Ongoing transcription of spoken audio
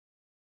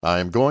I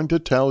am going to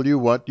tell you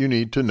what you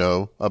need to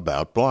know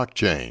about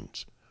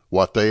blockchains,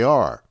 what they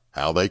are,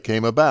 how they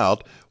came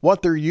about,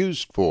 what they're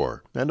used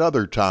for, and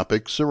other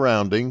topics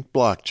surrounding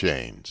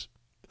blockchains.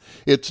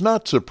 It's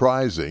not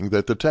surprising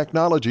that the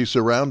technology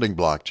surrounding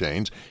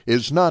blockchains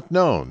is not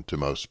known to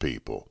most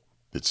people.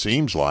 It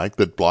seems like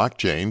that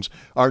blockchains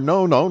are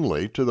known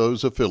only to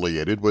those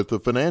affiliated with the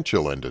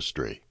financial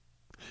industry.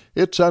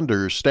 It's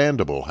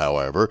understandable,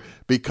 however,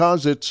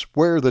 because it's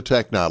where the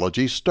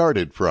technology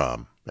started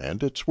from,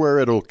 and it's where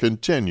it'll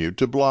continue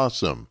to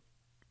blossom.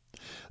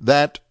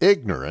 That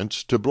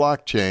ignorance to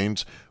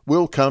blockchains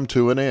will come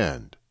to an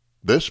end.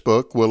 This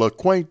book will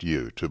acquaint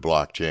you to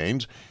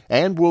blockchains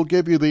and will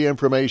give you the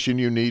information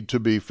you need to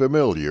be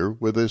familiar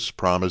with this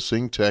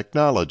promising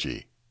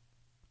technology.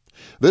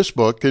 This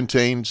book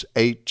contains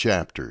 8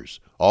 chapters,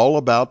 all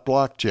about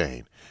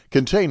blockchain,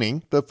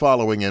 containing the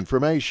following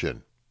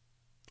information.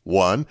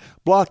 1.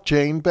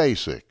 Blockchain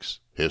basics,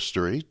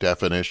 history,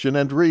 definition,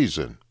 and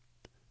reason.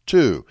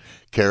 2.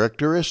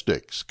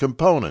 Characteristics,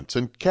 components,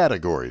 and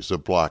categories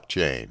of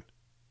blockchain.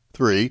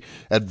 3.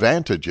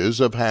 Advantages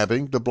of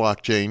having the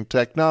blockchain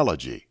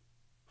technology.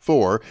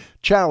 4.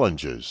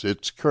 Challenges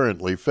it's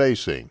currently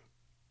facing.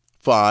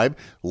 5.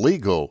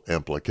 Legal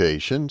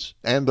implications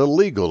and the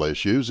legal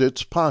issues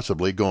it's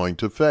possibly going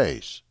to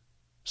face.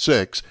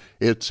 6.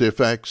 Its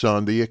effects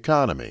on the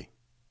economy.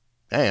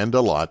 And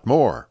a lot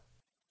more.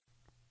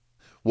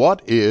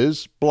 What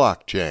is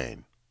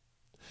blockchain?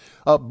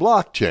 A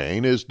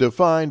blockchain is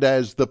defined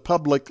as the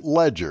public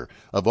ledger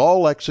of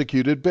all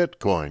executed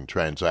Bitcoin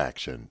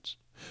transactions.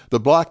 The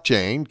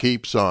blockchain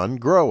keeps on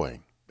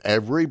growing.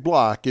 Every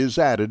block is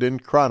added in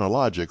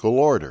chronological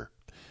order.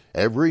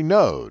 Every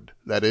node,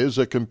 that is,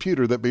 a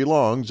computer that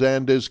belongs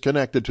and is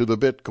connected to the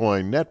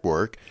Bitcoin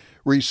network,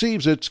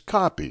 receives its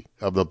copy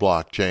of the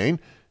blockchain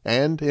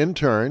and, in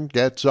turn,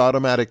 gets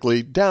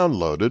automatically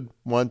downloaded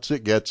once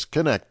it gets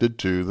connected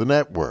to the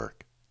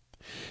network.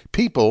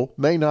 People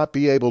may not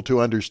be able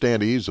to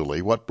understand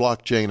easily what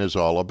blockchain is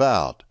all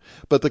about,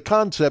 but the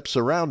concept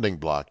surrounding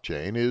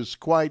blockchain is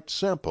quite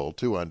simple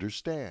to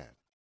understand.